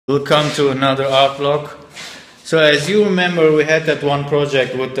Welcome to another art vlog. So as you remember, we had that one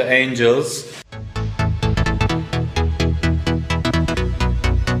project with the angels.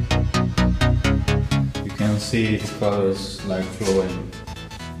 You can see its colors like flowing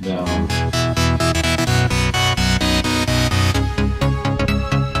down.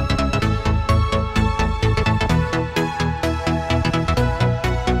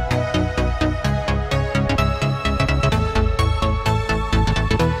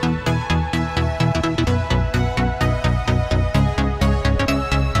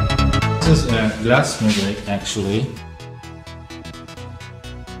 This is a glass mosaic actually.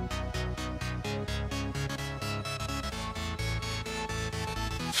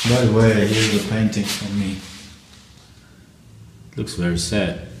 By the way, here's the painting from me. It looks very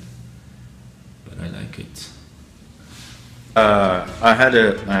sad, but I like it. I had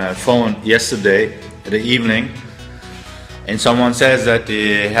a phone yesterday in the evening, and someone says that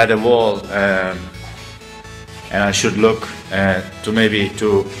they had a wall, and I should look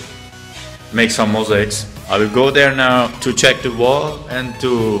to make some mosaics. I will go there now to check the wall and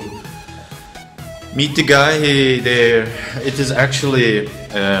to meet the guy there. It is actually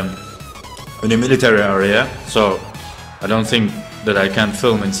in a military area, so I don't think that I can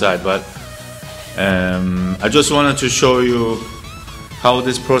film inside, but I just wanted to show you how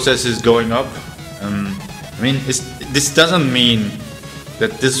this process is going up. I mean, this doesn't mean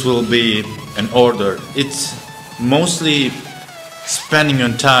that this will be an order. It's mostly spending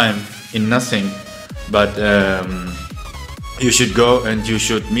your time in nothing, but you should go and you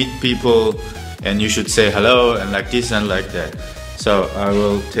should meet people and you should say hello and like this and like that. So I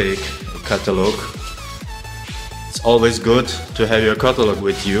will take a catalog. It's always good to have your catalog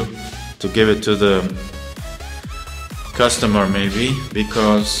with you to give it to the customer, maybe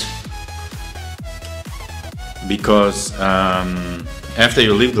because after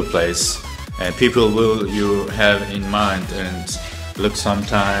you leave the place, people will you have in mind and look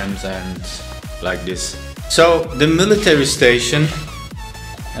sometimes and like this. So the military station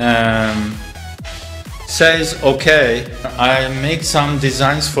says okay, I make some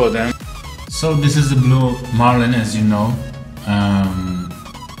designs for them. So this is the blue marlin, as you know.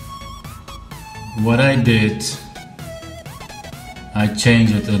 What I did, I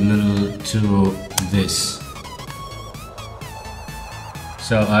changed it a little to this.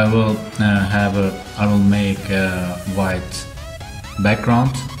 So I will make a white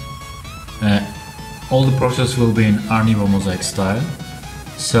background. All the process will be in Art Nouveau mosaic style.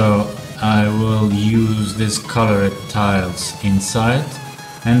 So I will use this colored tiles inside,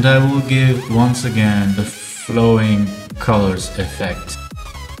 and I will give once again the flowing colors effect.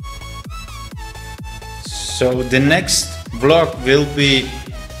 So the next vlog will be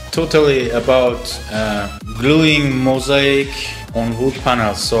totally about gluing mosaic on wood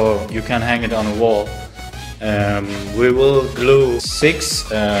panels, so you can hang it on a wall. We will glue 6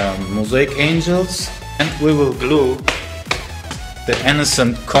 mosaic angels, and we will glue the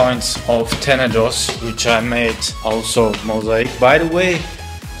innocent coins of Tenedos, which I made also mosaic. By the way,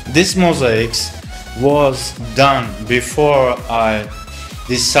 this mosaics was done before I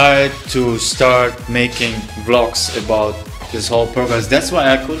decided to start making vlogs about this whole process. That's why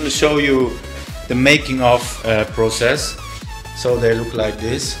I couldn't show you the making of process. So they look like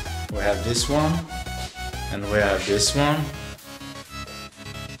this. We have this one, and we have this one,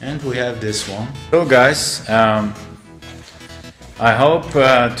 and we have this one. So guys, I hope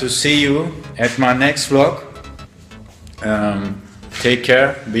to see you at my next vlog. Take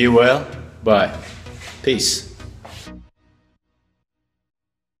care, be well, bye, peace.